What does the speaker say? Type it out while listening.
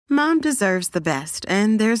Mom deserves the best,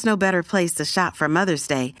 and there's no better place to shop for Mother's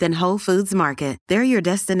Day than Whole Foods Market. They're your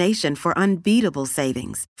destination for unbeatable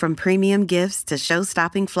savings, from premium gifts to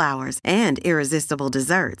show-stopping flowers and irresistible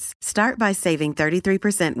desserts. Start by saving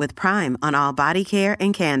 33% with Prime on all body care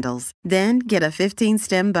and candles. Then get a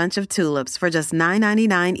 15-stem bunch of tulips for just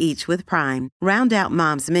 $9.99 each with Prime. Round out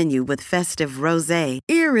Mom's menu with festive rosé,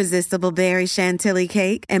 irresistible berry chantilly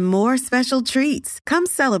cake, and more special treats. Come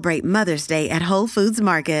celebrate Mother's Day at Whole Foods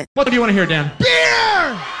Market. What do you want to hear, Dan?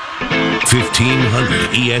 Beer! 1500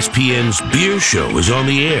 ESPN's Beer Show is on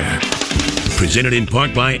the air. Presented in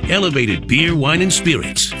part by Elevated Beer, Wine, and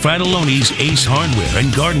Spirits, Fratelloni's Ace Hardware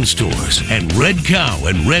and Garden Stores, and Red Cow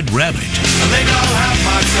and Red Rabbit.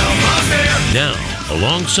 Now,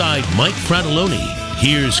 alongside Mike Fratelloni,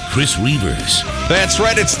 here's Chris Reavers. That's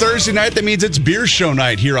right. It's Thursday night. That means it's Beer Show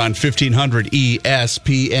night here on 1500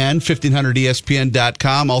 ESPN,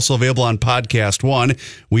 1500ESPN.com. Also available on Podcast One.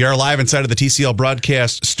 We are live inside of the TCL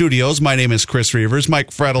Broadcast Studios. My name is Chris Reavers. Mike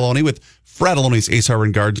Fratelloni with Fratelloni's Ace Hardware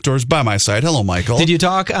and Garden Stores by my side. Hello, Michael. Did you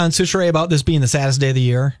talk on Souchere about this being the saddest day of the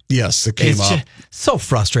year? Yes, it came up. So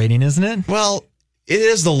frustrating, isn't it? Well, it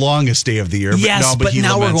is the longest day of the year. Yes, but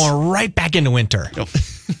now we're going right back into winter.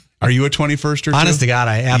 Are you a 21st or Honest to God,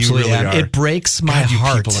 I absolutely really am. are. It breaks my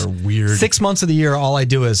heart. People are weird. 6 months of the year, all I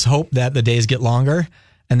do is hope that the days get longer.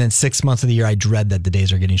 And then 6 months of the year, I dread that the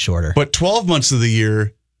days are getting shorter. But 12 months of the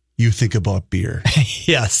year, you think about beer.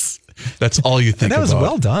 Yes. That's all you think about. That was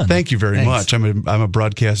well done. Thank you very much. I'm a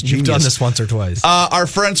broadcast genius. You've done this once or twice. Our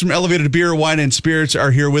friends from Elevated Beer, Wine, and Spirits are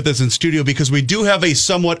here with us in studio because we do have a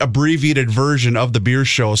somewhat abbreviated version of the beer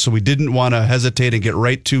show, so we didn't want to hesitate and get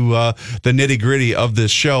right to the nitty-gritty of this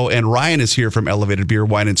show. And Ryan is here from Elevated Beer,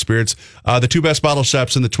 Wine, and Spirits, the two best bottle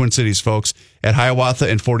shops in the Twin Cities, folks, at Hiawatha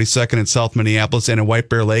and 42nd in South Minneapolis, and in White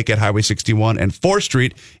Bear Lake at Highway 61 and 4th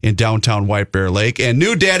Street in downtown White Bear Lake. And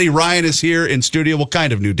new daddy Ryan is here in studio. Well,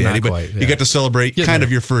 kind of new daddy, Not but quite, you get to celebrate kind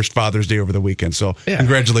of your first Father's Day over the weekend. So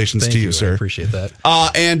congratulations to you, sir. I appreciate that.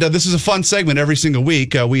 And this is a fun segment every single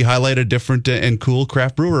week. We highlight a different and cool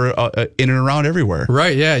craft brewer in and around everywhere.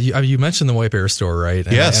 Right, yeah. You mentioned the White Bear store, right?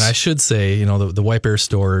 Yes. And I should say, the White Bear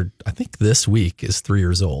store, I think this week is 3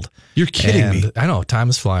 years old. You're kidding me. I know, time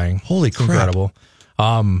is flying. Holy it's crap. Incredible.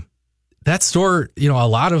 That store, a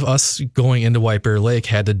lot of us going into White Bear Lake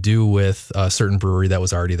had to do with a certain brewery that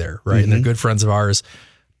was already there, right? And they're good friends of ours.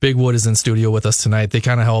 Big Wood is in studio with us tonight. They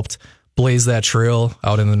kind of helped blaze that trail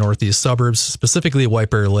out in the northeast suburbs, specifically at White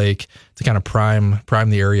Bear Lake, to kind of prime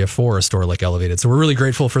the area for a store like Elevated. So we're really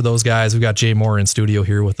grateful for those guys. We've got Jay Moore in studio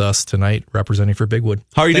here with us tonight, representing for Big Wood.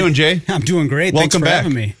 How are you doing, Jay? I'm doing great. Welcome Thanks for back.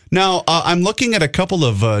 having me. Now, I'm looking at a couple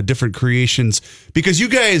of different creations because you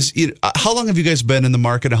guys, how long have you guys been in the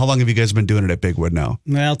market and how long have you guys been doing it at Big Wood now?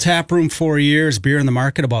 Well, tap room 4 years, beer in the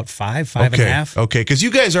market about five and a half. Okay, because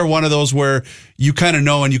you guys are one of those where you kind of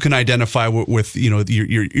know and you can identify with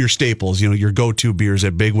your staples, your go-to beers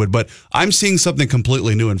at Big Wood. But I'm seeing something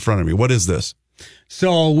completely new in front of me. What is this?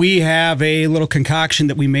 So we have a little concoction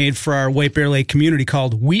that we made for our White Bear Lake community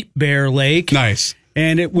called Wheat Bear Lake. Nice.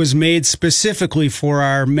 And it was made specifically for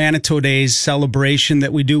our Manitou Days celebration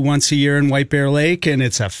that we do once a year in White Bear Lake. And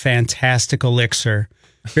it's a fantastic elixir.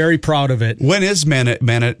 Very proud of it. When is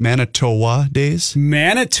Manitowa Days?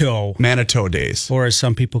 Manitou Days. Or as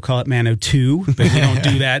some people call it, Manitou. But we don't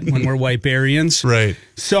do that when we're White Bearians. Right.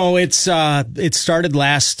 So it started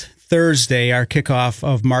last Thursday, our kickoff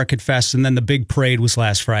of Market Fest, and then the big parade was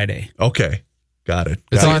last Friday. Okay. Got it.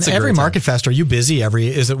 So on every Market Fest, are you busy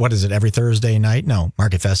every Thursday night? No,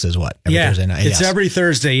 Market Fest is what? Every Thursday night. It's every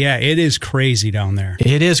Thursday. Yeah, it is crazy down there.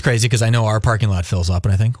 It is crazy because I know our parking lot fills up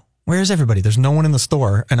and I think, where's everybody? There's no one in the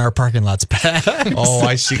store and our parking lot's packed. Oh,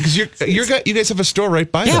 I see. Because you guys have a store right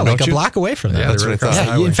by them, don't like you? a block away from them. Yeah, that's right across the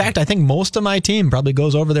highway. In fact, I think most of my team probably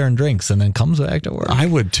goes over there and drinks and then comes back to work. I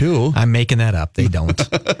would too. I'm making that up. They don't.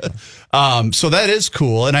 So that is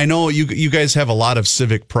cool. And I know you guys have a lot of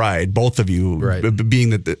civic pride, both of you, right.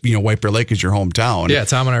 Being that White Bear Lake is your hometown. Yeah,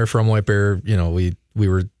 Tom and I are from White Bear. We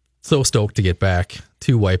were so stoked to get back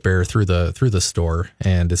to White Bear through the store,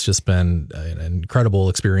 and it's just been an incredible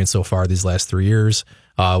experience so far these last 3 years.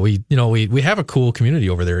 We have a cool community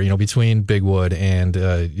over there, between Big Wood and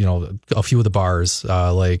a few of the bars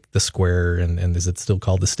like the Square and is it still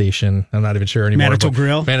called the Station? I'm not even sure anymore.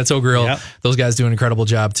 Manitou Grill. Yep. Those guys do an incredible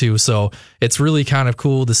job too. So it's really kind of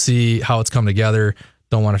cool to see how it's come together.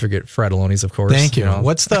 Don't want to forget Fratelloni's, of course. Thank you.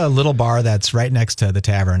 What's the little bar that's right next to the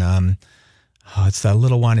tavern? Oh, it's that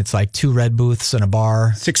little one. It's like 2 red booths and a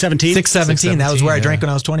bar. 617? 617. That was where I drank when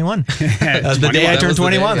I was 21. That was the day I turned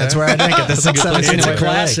 21. That's where I drank it. The 617. It's a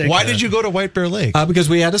classic. Why did you go to White Bear Lake? Because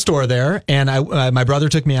we had a store there, and my brother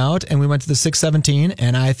took me out, and we went to the 617,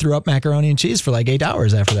 and I threw up macaroni and cheese for like 8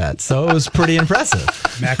 hours after that. So it was pretty impressive.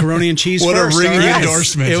 Macaroni and cheese What first. a ringing All right.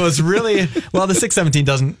 endorsement. It was really, well, the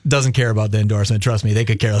 617 doesn't care about the endorsement. Trust me, they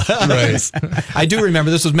could care less. Right. I do remember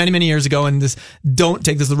this was many, many years ago, and don't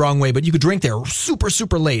take this the wrong way, but you could drink there super,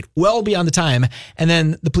 super late, well beyond the time, and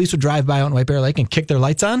then the police would drive by out in White Bear Lake and kick their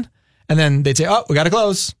lights on, and then they'd say, "Oh, we got to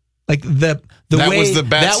close." Like the that way was the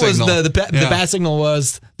bat signal. The bat signal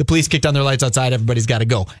was the police kicked on their lights outside. Everybody's got to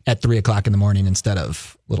go at 3:00 in the morning instead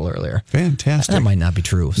of a little earlier. Fantastic. That might not be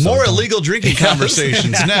true. So More illegal drinking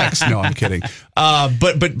conversations next. No, I'm kidding.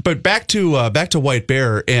 But back to White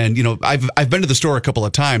Bear, and I've been to the store a couple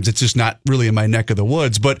of times. It's just not really in my neck of the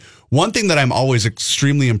woods. But one thing that I'm always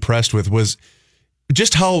extremely impressed with was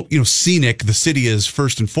just how scenic the city is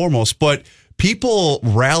first and foremost, but people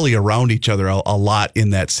rally around each other a lot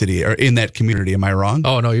in that city or in that community. Am I wrong?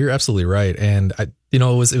 Oh no, you're absolutely right. And it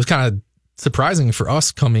was kind of surprising for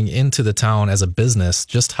us coming into the town as a business,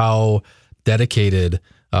 just how dedicated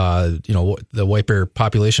the White Bear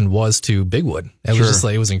population was to Big Wood. It was just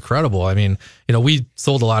like, it was incredible. I mean, we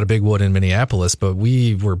sold a lot of Big Wood in Minneapolis, but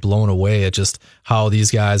we were blown away at just how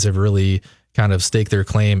these guys have really kind of staked their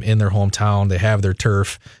claim in their hometown. They have their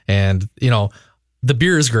turf, and the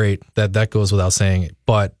beer is great. That goes without saying,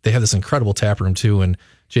 but they have this incredible tap room too. And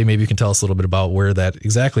Jay, maybe you can tell us a little bit about where that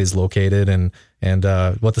exactly is located and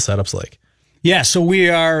what the setup's like. Yeah, so we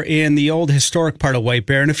are in the old historic part of White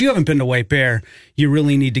Bear. And if you haven't been to White Bear, you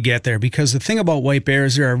really need to get there, because the thing about White Bear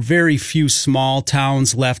is there are very few small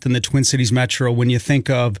towns left in the Twin Cities metro when you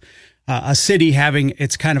think of a city having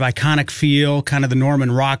its kind of iconic feel, kind of the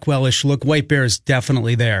Norman Rockwell-ish look. White Bear is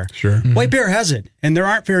definitely there. Sure. Mm-hmm. White Bear has it, and there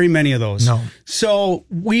aren't very many of those. No. So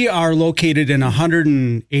we are located in a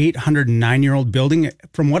 108, 109-year-old building.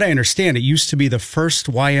 From what I understand, it used to be the first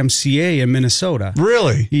YMCA in Minnesota.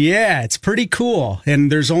 Really? Yeah, it's pretty cool.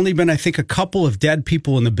 And there's only been, I think, a couple of dead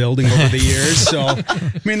people in the building over the years. So,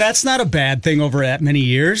 I mean, that's not a bad thing over that many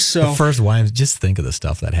years. So the first YMCA, just think of the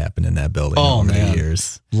stuff that happened in that building over the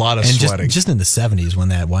years. A lot of sweating. Just in the 70s when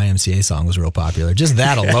that YMCA song was real popular. Just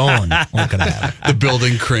that alone. What could happen? The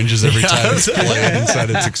building cringes every time it's played inside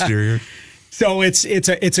its exterior. So it's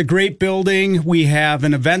a great building. We have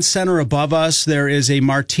an event center above us. There is a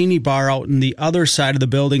martini bar out in the other side of the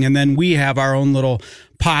building, and then we have our own little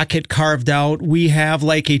pocket carved out. We have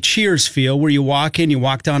like a Cheers feel where you walk in, you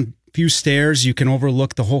walk down a few stairs, you can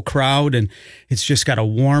overlook the whole crowd, and it's just got a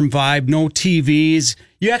warm vibe. No TVs.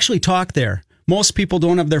 You actually talk there. Most people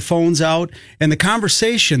don't have their phones out, and the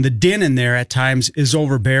conversation, the din in there at times is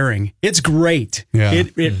overbearing. It's great. Yeah.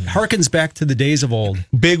 It harkens back to the days of old.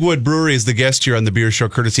 Big Wood Brewery is the guest here on the Beer Show,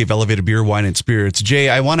 courtesy of Elevated Beer, Wine, and Spirits. Jay,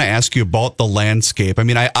 I want to ask you about the landscape. I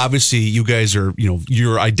mean, obviously you guys are,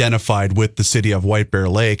 you're identified with the city of White Bear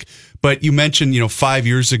Lake, but you mentioned, 5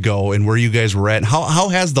 years ago and where you guys were at. How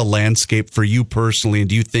has the landscape for you personally, and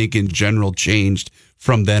do you think in general changed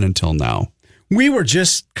from then until now? We were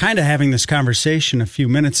just kind of having this conversation a few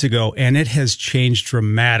minutes ago, and it has changed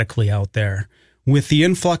dramatically out there. With the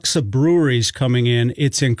influx of breweries coming in,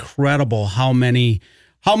 it's incredible how many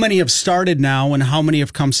have started now and how many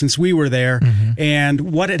have come since we were there,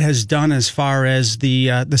 and what it has done as far as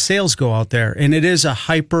the sales go out there. And it is a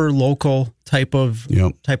hyper local type of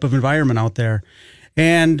environment out there.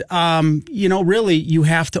 And really, you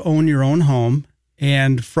have to own your own home,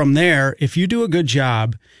 and from there, if you do a good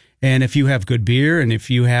job, and if you have good beer, and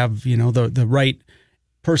if you have, the right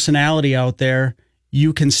personality out there,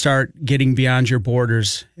 you can start getting beyond your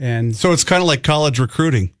borders. And so it's kind of like college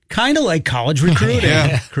recruiting. Kind of like college recruiting,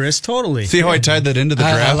 Chris, totally. See how I tied that into the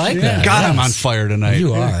draft? I like that. God, I'm on fire tonight.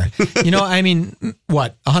 You are.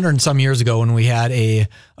 100 and some years ago when we had a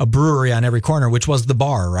brewery on every corner, which was the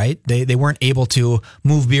bar, right? They weren't able to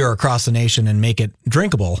move beer across the nation and make it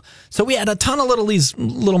drinkable. So we had a ton of these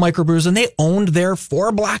little microbrews, and they owned their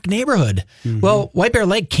 4-block neighborhood. Mm-hmm. Well, White Bear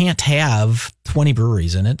Lake can't have 20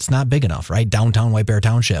 breweries in it. It's not big enough, right? Downtown White Bear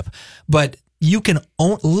Township. But you can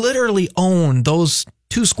literally own those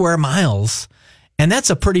 2 square miles, and that's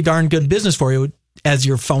a pretty darn good business for you as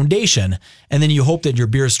your foundation. And then you hope that your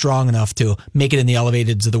beer is strong enough to make it in the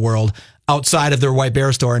Elevateds of the world outside of their White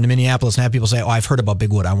Bear store in Minneapolis, and have people say, "Oh, I've heard about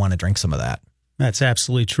Big Wood. I want to drink some of that." That's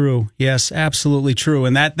absolutely true. Yes, absolutely true.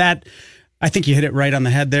 And that I think you hit it right on the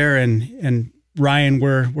head there. And Ryan,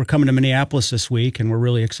 we're coming to Minneapolis this week, and we're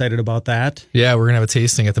really excited about that. Yeah, we're gonna have a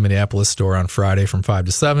tasting at the Minneapolis store on Friday from 5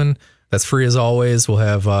 to 7. That's free as always. We'll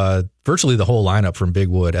have virtually the whole lineup from Big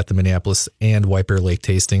Wood at the Minneapolis and White Bear Lake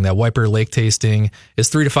tasting. That White Bear Lake tasting is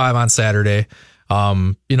 3 to 5 on Saturday.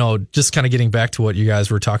 Just kind of getting back to what you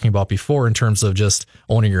guys were talking about before in terms of just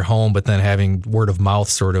owning your home, but then having word of mouth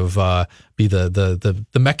sort of be the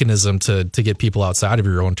mechanism to get people outside of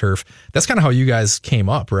your own turf. That's kind of how you guys came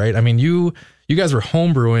up, right? I mean, you guys were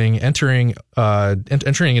home brewing, entering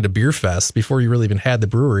into Beer Fest before you really even had the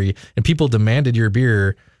brewery, and people demanded your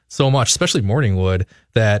beer so much, especially Morningwood,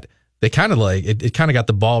 that they kind of it kind of got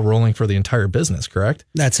the ball rolling for the entire business, correct?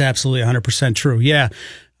 That's absolutely 100% true. Yeah.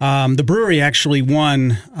 The brewery actually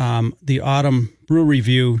won the Autumn Brew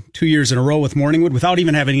Review 2 years in a row with Morningwood without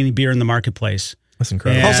even having any beer in the marketplace. That's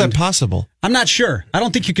incredible. How's that possible? I'm not sure. I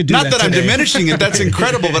don't think you could do that. Not that today. I'm diminishing it. That's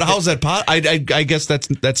incredible. But how's that possible? I guess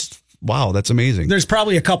that's wow. That's amazing. There's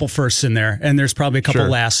probably a couple firsts in there, and there's probably a couple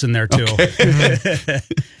lasts in there too. Okay.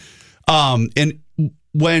 And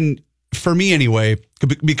when, for me anyway,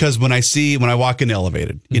 because when I walk in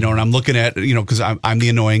Elevated, and I'm looking at, because I'm the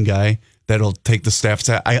annoying guy that'll take the staff.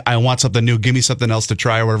 I want something new. Give me something else to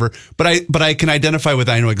try or whatever. But I can identify with.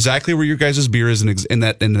 I know exactly where your guys' beer is in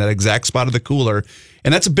that exact spot of the cooler,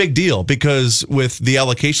 and that's a big deal because with the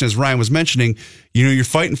allocation, as Ryan was mentioning, you're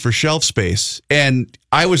fighting for shelf space. And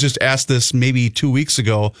I was just asked this maybe 2 weeks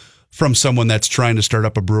ago from someone that's trying to start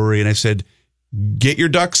up a brewery, and I said, get your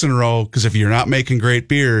ducks in a row, because if you're not making great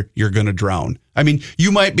beer, you're going to drown. I mean, you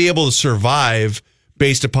might be able to survive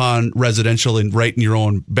based upon residential and right in your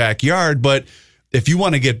own backyard, but if you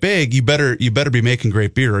want to get big, you better be making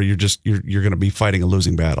great beer, or you're going to be fighting a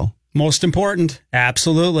losing battle. Most important,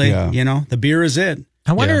 absolutely. Yeah. The beer is it.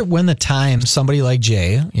 I wonder when the time somebody like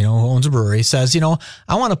Jay, who owns a brewery, says,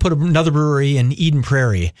 I want to put another brewery in Eden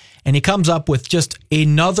Prairie, and he comes up with just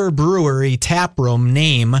another brewery tap room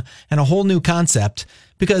name and a whole new concept.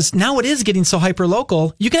 Because now it is getting so hyper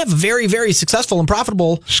local, you can have a very, very successful and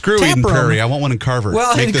profitable Screw tap Eden room. Prairie. I want one in Carver.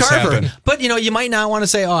 Well, Make in this Carver. happen. But you might not want to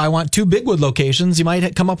say, I want 2 Big Wood locations. You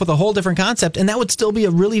might come up with a whole different concept, and that would still be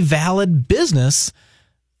a really valid business.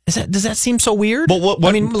 Does that seem so weird? But what,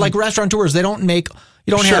 I mean, like restaurateurs, they don't make.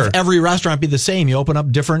 You don't have every restaurant be the same. You open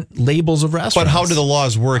up different labels of restaurants. But how do the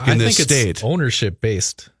laws work in this state? It's ownership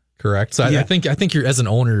based, correct? So I think you're, as an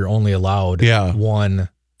owner, you're only allowed one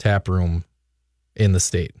tap room in the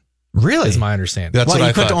state. Really? Is my understanding. That's what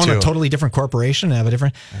I thought, you couldn't own too. a totally different corporation and have a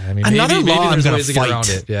different. I mean, another maybe law I'm there's going ways to to get fight. around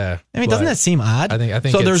it. Yeah. I mean, doesn't that seem odd? I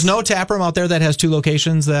think so. There's no tap room out there that has 2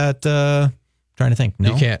 locations. That trying to think.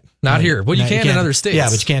 No, you can't. Not here. Well, you can in other states. Yeah,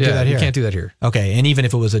 but you can't do that here. You can't do that here. Okay, and even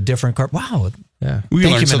if it was a different car. Wow. Yeah. We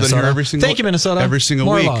Thank learn you, something Minnesota. here every single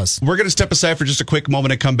More week. laws. We're going to step aside for just a quick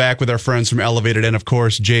moment and come back with our friends from Elevated and, of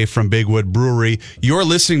course, Jay from Big Wood Brewery. You're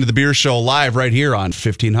listening to The Beer Show live right here on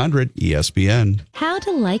 1500 ESPN. How to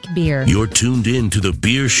like beer. You're tuned in to The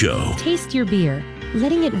Beer Show Taste your beer,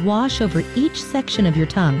 letting it wash over each section of your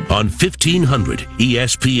tongue. on 1500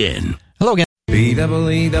 ESPN. Hello again.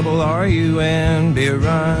 BEERUN Beer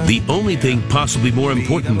Run. The only thing possibly more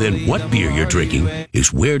important than what beer you're drinking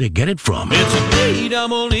is where to get it from. It's a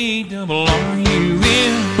BEERUN.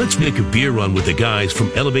 Let's make a beer run with the guys from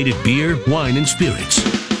Elevated Beer, Wine, and Spirits.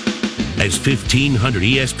 As 1500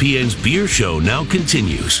 ESPN's Beer Show now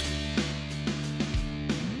continues.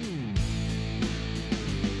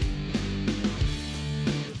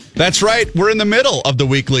 That's right. We're in the middle of the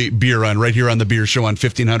weekly beer run right here on the Beer Show on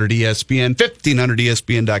 1500 ESPN,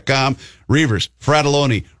 1500ESPN.com. Reavers,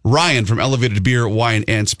 Fratelloni, Ryan from Elevated Beer, Wine,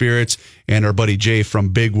 and Spirits, and our buddy Jay from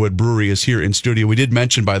Big Wood Brewery is here in studio. We did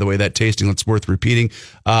mention, by the way, that tasting. It's worth repeating.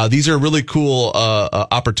 These are really cool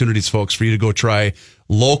opportunities, folks, for you to go try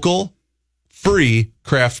local, free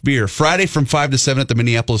craft beer. Friday from 5 to 7 at the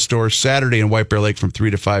Minneapolis store. Saturday in White Bear Lake from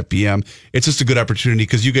 3 to 5 p.m. It's just a good opportunity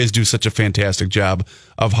because you guys do such a fantastic job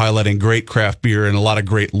of highlighting great craft beer and a lot of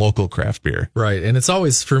great local craft beer. Right. And it's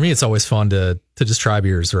always, for me, it's always fun to just try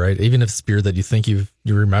beers, right? Even if it's beer that you think you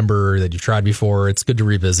remember, that you've tried before, it's good to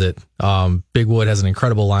revisit. Big Wood has an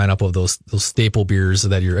incredible lineup of those staple beers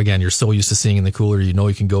that you're so used to seeing in the cooler.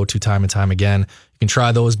 You can go to time and time again. You can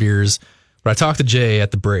try those beers. But I talked to Jay at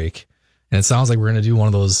the break, and it sounds like we're going to do one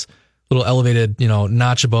of those little elevated,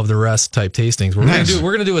 notch above the rest type tastings. We're going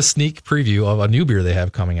to do a sneak preview of a new beer they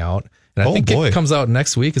have coming out. And I think it comes out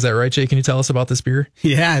next week. Is that right, Jay? Can you tell us about this beer?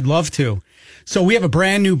 Yeah, I'd love to. So we have a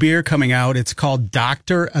brand new beer coming out. It's called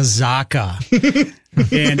Dr. Azaka.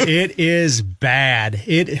 And it is bad.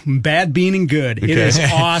 Bad meaning good. It is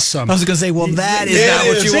awesome. I was going to say, well, that is not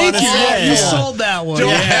what you want to say. You sold that one.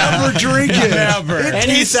 Don't ever drink it. Never. And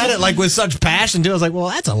he said it like with such passion, too. I was like, well,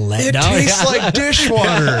 that's a letdown. It tastes like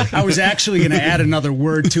dishwater. I was actually going to add another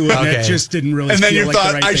word to it, and it just didn't really And then feel you like thought,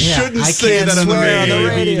 the right I thing. shouldn't say that on the radio.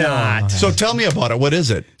 Maybe not. So tell me about it. What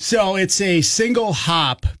is it? So it's a single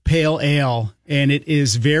hop pale ale, and it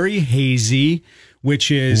is very hazy,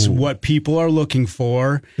 which is what people are looking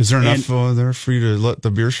for. Is there enough there for you to let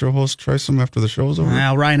the beer show host try some after the show's over?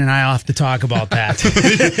 Well, Ryan and I will have to talk about that.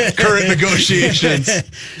 Current negotiations.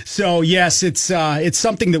 So yes, it's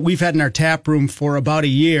something that we've had in our tap room for about a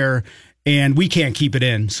year, and we can't keep it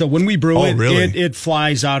in. So when we brew it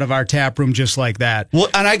flies out of our tap room just like that. Well,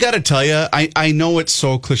 and I got to tell you, I know it's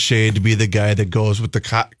so cliched to be the guy that goes with the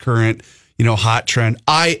current, hot trend.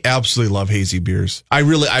 I absolutely love hazy beers. I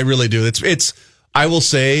really do. It's I will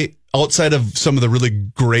say, outside of some of the really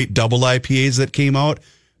great double IPAs that came out,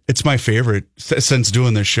 it's my favorite since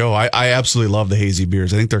doing this show. I absolutely love the hazy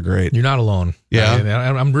beers. I think they're great. You're not alone. Yeah.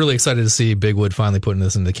 I'm really excited to see Big Wood finally putting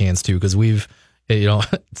this into cans too, because we've,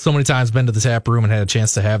 so many times been to the tap room and had a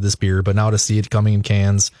chance to have this beer, but now to see it coming in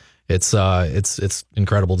cans, it's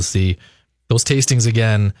incredible to see those tastings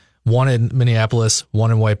again. One in Minneapolis,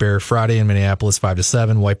 one in White Bear, Friday in Minneapolis, 5 to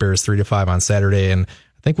 7. White Bear is 3 to 5 on Saturday. And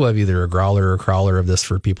I think we'll have either a growler or a crawler of this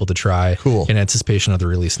for people to try. Cool. In anticipation of the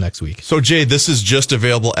release next week. So, Jay, this is just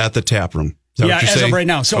available at the tap room. As of right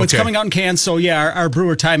now. So it's coming out in cans. So our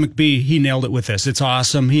brewer, Ty McBee, he nailed it with this. It's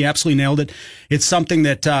awesome. He absolutely nailed it. It's something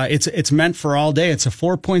that it's meant for all day. It's a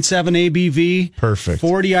 4.7 ABV. Perfect.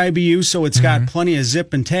 40 IBU. So it's got plenty of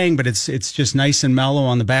zip and tang, but it's just nice and mellow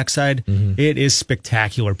on the backside. It is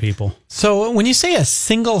spectacular, people. So when you say a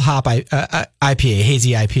single hop IPA,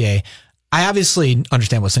 hazy IPA, I obviously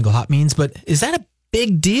understand what single hop means, but is that a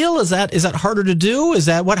big deal? Is that harder to do? Is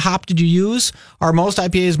that what hop did you use? Are most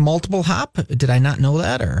IPAs multiple hop? Did I not know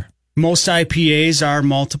that? Or most IPAs are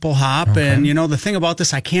multiple hop, and the thing about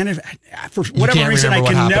this, I can't, for whatever reason, I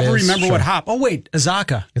can never remember what hop. Oh wait,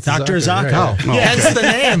 Azaka, it's Dr. Azaka. Right. Oh, hence the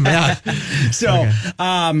name. Yeah. So,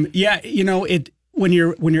 when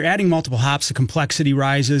you're adding multiple hops, the complexity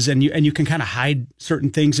rises, and you can kind of hide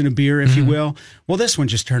certain things in a beer, if you will. Well, this one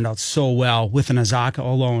just turned out so well with an Azaka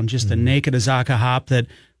alone, just a naked Azaka hop. That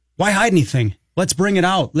why hide anything? Let's bring it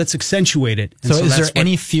out. Let's accentuate it. And so is there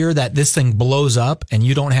any fear that this thing blows up and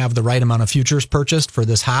you don't have the right amount of futures purchased for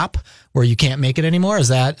this hop, where you can't make it anymore? Is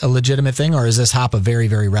that a legitimate thing, or is this hop a very,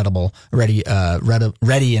 very ready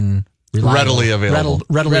and reliable,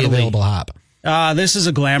 readily available hop? This is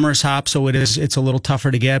a glamorous hop, so it's a little tougher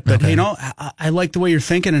to get. But, I like the way you're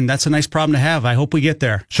thinking, and that's a nice problem to have. I hope we get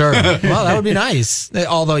there. Sure. Well, that would be nice.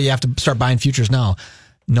 Although you have to start buying futures now.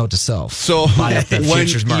 Note to self. So when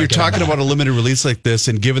you're talking about a limited release like this,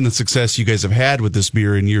 and given the success you guys have had with this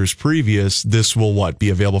beer in years previous, this will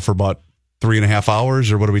be available for about 3.5 hours,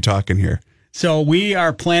 or what are we talking here? So we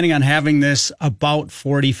are planning on having this about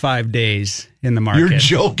 45 days in the market. You're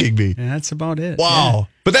joking me. And that's about it. Wow. Yeah.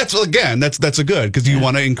 But that's a good, because you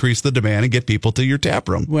want to increase the demand and get people to your tap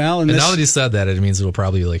room. Well, and now that you said that, it means it'll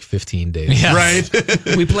probably be like 15 days. Yes.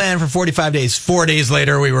 Right? We planned for 45 days. 4 days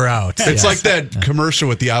later, we were out. It's like that commercial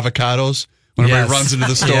with the avocados. When everybody runs into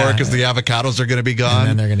the store because the avocados are going to be gone. And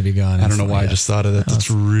then they're going to be gone. I don't know why I just thought of that.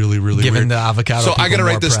 That's really, really Given weird. the avocado. So I got to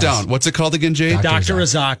write this down. What's it called again, Jay? Dr.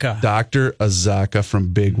 Azaka. Dr. Azaka from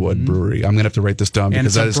Big Wood Brewery. I'm going to have to write this down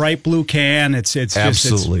because it's a bright blue can. It's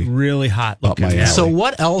absolutely it's really hot looking. Up my alley. So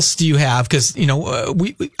what else do you have? Because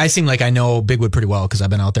I seem like I know Big Wood pretty well because I've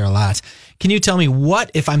been out there a lot. Can you tell me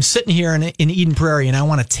what, if I'm sitting here in Eden Prairie and I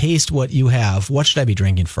want to taste what you have, what should I be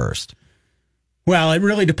drinking first? Well, it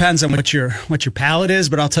really depends on what your palate is,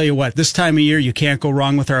 but I'll tell you what, this time of year, you can't go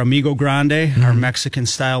wrong with our Amigo Grande, our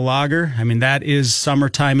Mexican-style lager. I mean, that is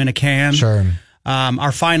summertime in a can. Sure.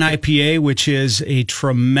 Our Fine IPA, which is a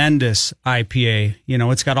tremendous IPA.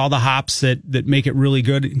 It's got all the hops that make it really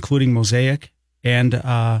good, including Mosaic and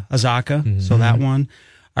Azaka, so that one.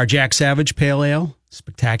 Our Jack Savage Pale Ale,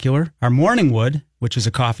 spectacular. Our Morning Wood, which is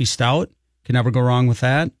a coffee stout, can never go wrong with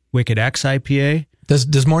that. Wicked X IPA.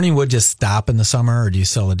 Does Morning Wood just stop in the summer, or do you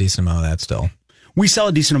sell a decent amount of that still? We sell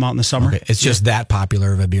a decent amount in the summer. Okay. It's just that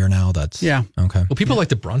popular of a beer now. Yeah. Okay. Well, people like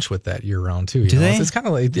to brunch with that year round too. Do they? It's kind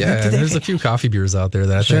of like, there's a few coffee beers out there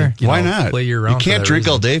that I think, why not? play year round. You can't drink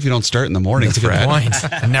all day if you don't start in the morning. That's a good point.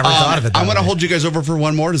 I never thought of it that I'm going to way. hold you guys over for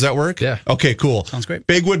one more. Does that work? Yeah. Okay, cool. Sounds great.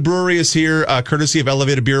 Big Wood Brewery is here, courtesy of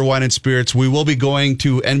Elevated Beer, Wine, and Spirits. We will be going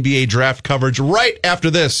to NBA draft coverage right after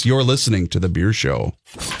this. You're listening to The Beer Show.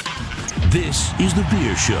 This is The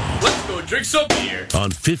Beer Show Let's go drink some beer.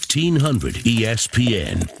 on 1500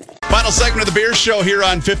 ESPN. Final segment of the Beer Show here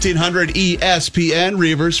on 1500 ESPN.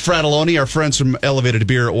 Reavers, Fratelloni, our friends from Elevated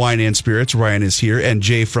Beer, Wine, and Spirits. Ryan is here, and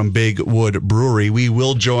Jay from Big Wood Brewery. We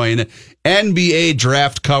will join NBA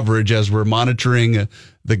draft coverage as we're monitoring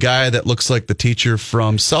the guy that looks like the teacher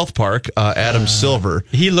from South Park, Adam Silver.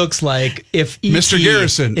 He looks like if E.T. Mr.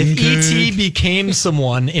 Garrison. If E.T. became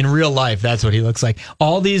someone in real life, that's what he looks like.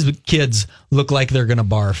 All these kids look like they're going to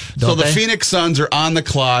barf. So the they? Phoenix Suns are on the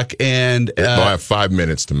clock, and they'll have 5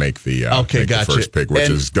 minutes to make the the first pick,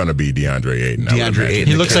 which is going to be DeAndre Ayton.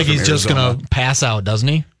 He looks like he's just going to pass out, doesn't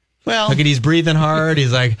he? Well, look at he's breathing hard.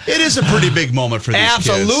 He's like, it is a pretty big moment for these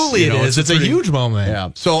absolutely kids. It is. It's a huge moment.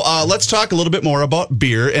 Yeah. So let's talk a little bit more about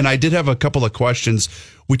beer. And I did have a couple of questions.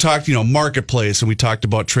 We talked, marketplace, and we talked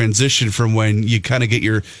about transition from when you kind of get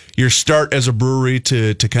your start as a brewery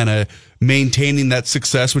to kind of maintaining that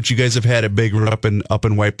success, which you guys have had at Big Wood up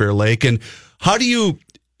in White Bear Lake. And how do you?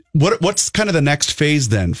 What's kind of the next phase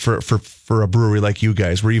then for a brewery like you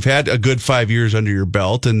guys, where you've had a good 5 years under your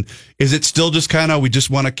belt? And is it still just kind of, we just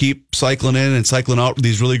want to keep cycling in and cycling out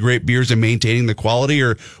these really great beers and maintaining the quality?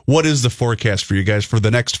 Or what is the forecast for you guys for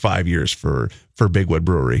the next 5 years for Big Wood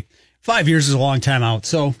Brewery? 5 years is a long time out,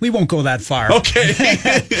 so we won't go that far.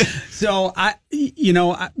 Okay. So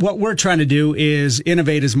what we're trying to do is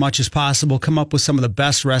innovate as much as possible, come up with some of the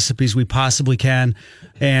best recipes we possibly can,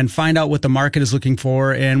 and find out what the market is looking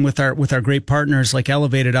for. And with our great partners like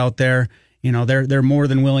Elevated out there, they're more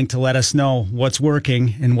than willing to let us know what's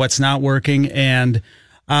working and what's not working. And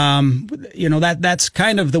that's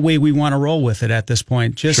kind of the way we want to roll with it at this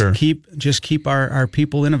point. Just keep our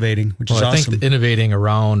people innovating, which is awesome. I think innovating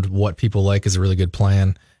around what people like is a really good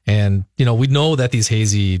plan. And, we know that these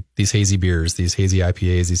hazy beers, these hazy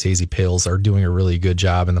IPAs, these hazy pales are doing a really good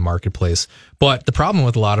job in the marketplace. But the problem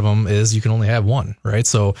with a lot of them is you can only have one, right?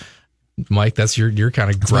 So, Mike, that's your kind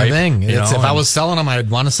of gripe. My thing. If I was selling them, I'd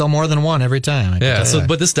want to sell more than one every time.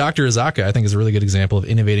 But this Dr. Azaka, I think, is a really good example of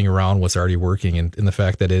innovating around what's already working, and in the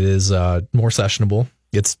fact that it is more sessionable,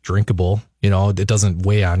 it's drinkable. It doesn't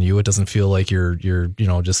weigh on you. It doesn't feel like you're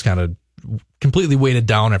just kind of completely weighted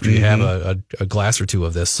down after you have a glass or two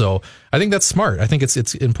of this. So I think that's smart. I think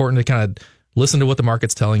it's important to kind of listen to what the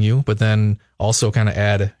market's telling you, but then also kind of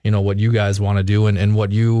add, what you guys want to do, and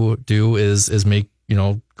what you do is make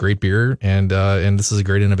great beer, and this is a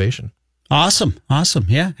great innovation. Awesome.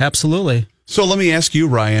 Yeah, absolutely. So let me ask you,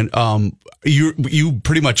 Ryan. You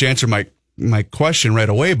pretty much answered my question right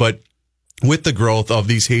away, but with the growth of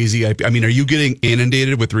these hazy IPAs, are you getting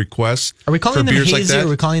inundated with requests? Are we calling them hazy, like that? Or are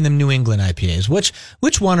we calling them New England IPAs?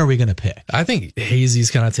 Which one are we going to pick? I think hazy's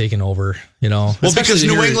kind of taken over. Well, because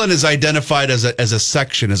New England is identified as a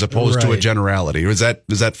section as opposed to a generality. Is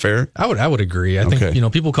that fair? I would agree. I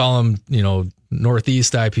think people call them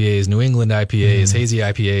Northeast IPAs, New England IPAs, hazy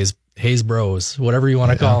IPAs, Haze Bros, whatever you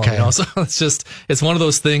want to call them. So it's one of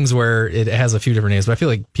those things where it has a few different names, but I feel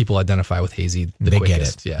like people identify with hazy the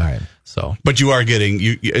quickest. Get it. Yeah. All right. So, but you are getting,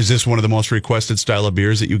 is this one of the most requested style of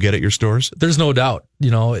beers that you get at your stores? There's no doubt,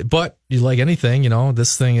 but you like anything,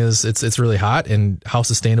 this thing is, it's really hot, and how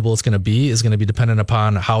sustainable it's going to be dependent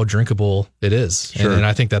upon how drinkable it is. Sure. And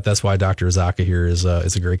I think that's why Dr. Azaka here is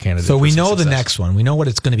a great candidate. So we know the next one. We know what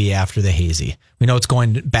it's going to be after the hazy. We know it's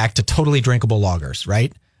going back to totally drinkable lagers,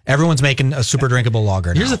 right? Everyone's making a super drinkable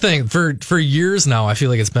lager now. Here's the thing. For years now, I feel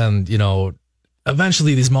like it's been,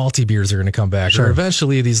 eventually these malty beers are going to come back, or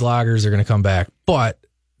eventually these lagers are going to come back. But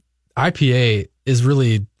IPA is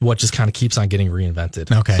really what just kind of keeps on getting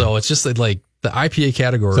reinvented. Okay. So it's just like the IPA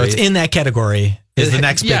category. So it's in that category is the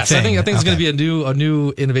next big thing. I think it's going to be a new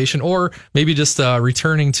innovation, or maybe just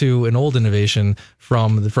returning to an old innovation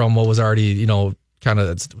from what was already, kind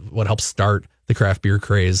of what helped start the craft beer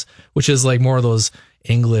craze, which is like more of those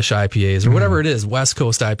English IPAs or whatever it is, West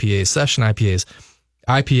Coast IPAs, session IPAs.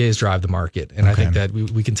 IPAs drive the market, and I think that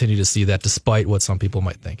we continue to see that despite what some people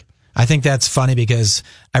might think. I think that's funny because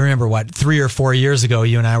I remember 3 or 4 years ago,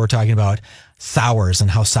 you and I were talking about sours and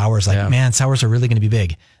how sours, sours are really going to be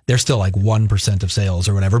big. They're still like 1% of sales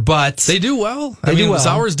or whatever, but they do well. I mean,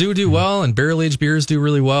 sours do well, and barrel-aged beers do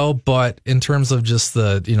really well. But in terms of just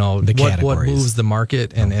the what moves the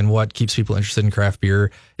market and what keeps people interested in craft beer,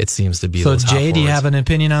 it seems to be. So, Jay, do you have an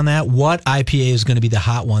opinion on that? What IPA is going to be the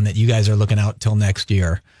hot one that you guys are looking out till next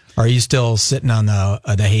year? Or are you still sitting on the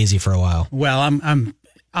hazy for a while? Well, I'm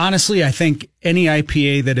honestly, I think any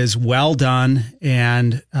IPA that is well done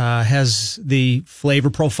and has the flavor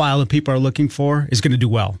profile that people are looking for is going to do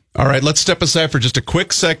well. All right, let's step aside for just a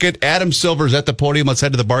quick second. Adam Silver's at the podium. Let's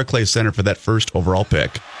head to the Barclays Center for that first overall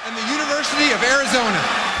pick. And the University of Arizona.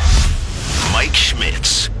 Mike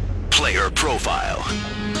Schmitz. Player Profile.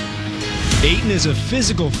 Ayton is a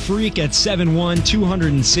physical freak at 7'1",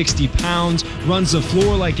 260 pounds, runs the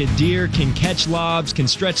floor like a deer, can catch lobs, can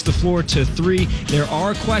stretch the floor to 3. There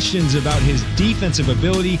are questions about his defensive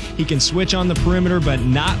ability. He can switch on the perimeter, but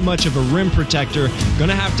not much of a rim protector.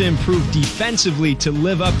 Gonna have to improve defensively to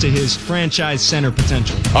live up to his franchise center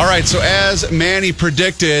potential. All right, so as Manny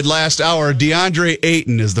predicted last hour, DeAndre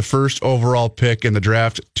Ayton is the first overall pick in the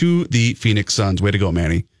draft to the Phoenix Suns. Way to go,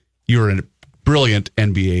 Manny. You're a brilliant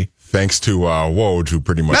NBA. Thanks to Woj, who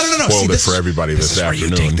pretty much spoiled it for everybody this afternoon. This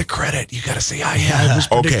is where you take the credit. You got to say, I was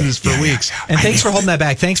predicting this for weeks. And thanks for holding that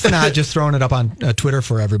back. Thanks for not just throwing it up on Twitter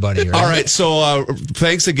for everybody. Right? All right, so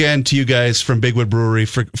thanks again to you guys from Big Wood Brewery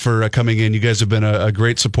for coming in. You guys have been a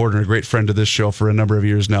great supporter and a great friend of this show for a number of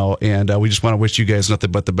years now, and we just want to wish you guys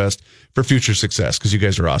nothing but the best for future success, because you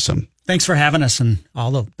guys are awesome. Thanks for having us, and all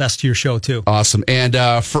the best to your show, too. Awesome. And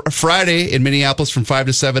Friday in Minneapolis from 5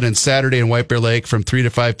 to 7, and Saturday in White Bear Lake from 3 to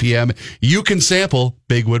 5 p.m., you can sample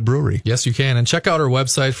Big Wood Brewery. Yes, you can. And check out our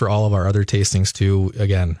website for all of our other tastings, too.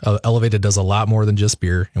 Again, Elevated does a lot more than just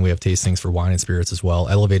beer, and we have tastings for wine and spirits as well.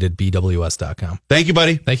 ElevatedBWS.com. Thank you,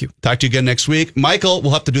 buddy. Thank you. Talk to you again next week. Michael,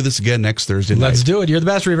 we'll have to do this again next Thursday night. Let's do it. You're the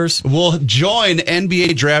best, Reavers. We'll join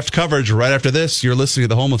NBA draft coverage right after this. You're listening to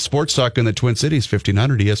the home of sports talk in the Twin Cities,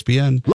 1500 ESPN.